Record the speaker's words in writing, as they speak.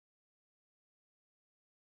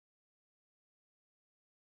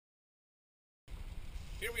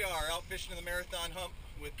Here we are out fishing in the Marathon Hump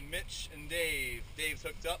with Mitch and Dave. Dave's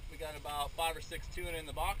hooked up. We got about 5 or 6 tuna in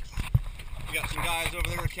the box. We got some guys over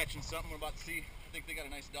there catching something. We're about to see. I think they got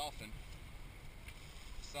a nice dolphin.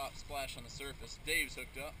 Soft splash on the surface. Dave's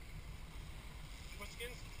hooked up. What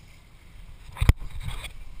skins?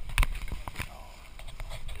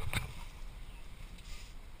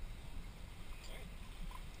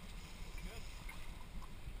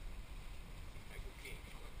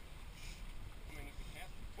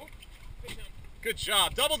 Good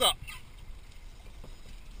job. Doubled up.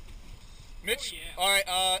 Mitch. Oh, yeah.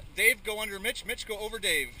 All right. Dave, go under Mitch. Mitch, go over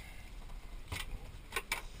Dave.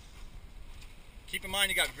 Keep in mind,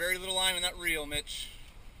 you got very little line on that reel, Mitch.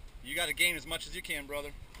 You got to gain as much as you can, brother.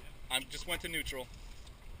 I just went to neutral.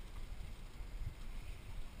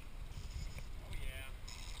 Oh yeah.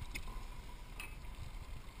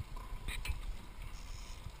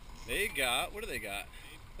 They got, what do they got?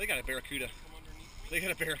 They got a barracuda. They got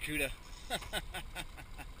a barracuda.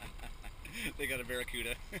 They got a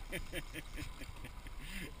barracuda.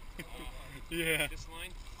 Yeah. This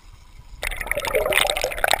line.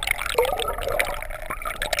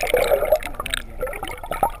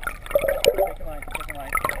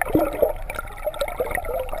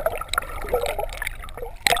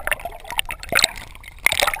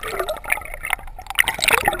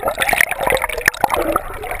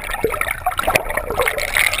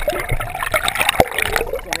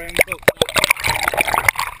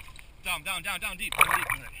 Down deep. All right.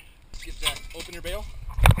 Skipjack, open your bail.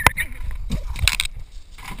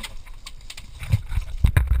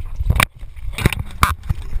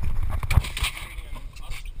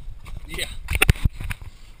 Yeah.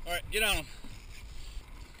 All right, get on them.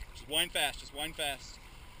 Just wind fast, just wind fast.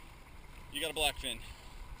 You got a blackfin.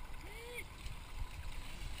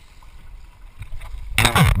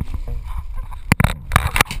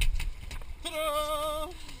 Ta-da!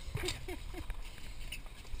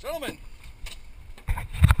 Gentlemen.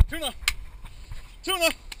 Tuna! Tuna!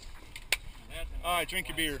 All right, drink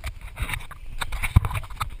your beer.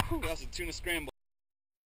 Whew, that's a tuna scramble.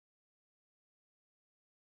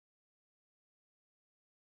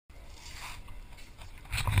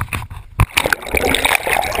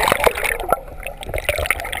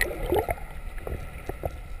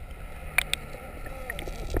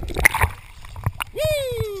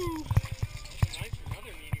 Woo!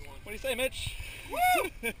 What do you say, Mitch? Woo!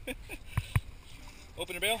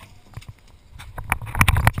 Open your bail.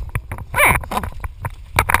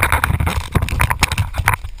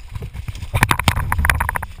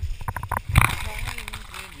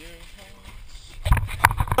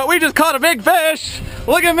 But we just caught a big fish.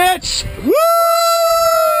 Look at Mitch. Woo!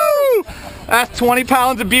 That's 20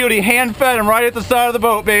 pounds of beauty. Hand fed him right at the side of the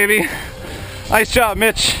boat, baby. Nice job,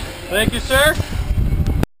 Mitch. Thank you, sir.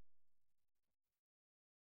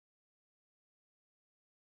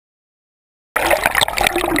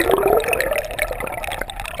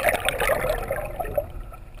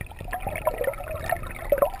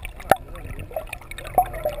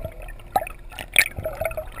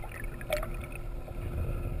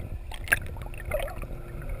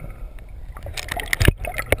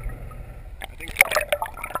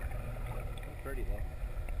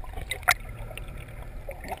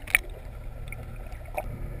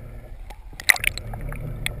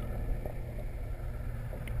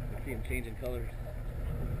 See him changing colors.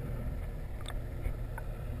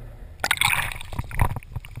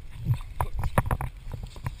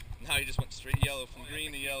 Now he just went straight yellow, from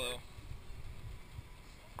green to yellow.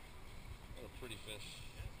 What a pretty fish.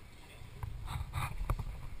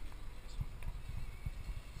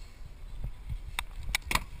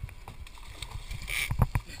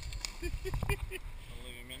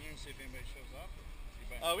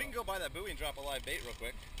 We can go by that buoy and drop a live bait real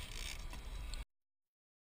quick.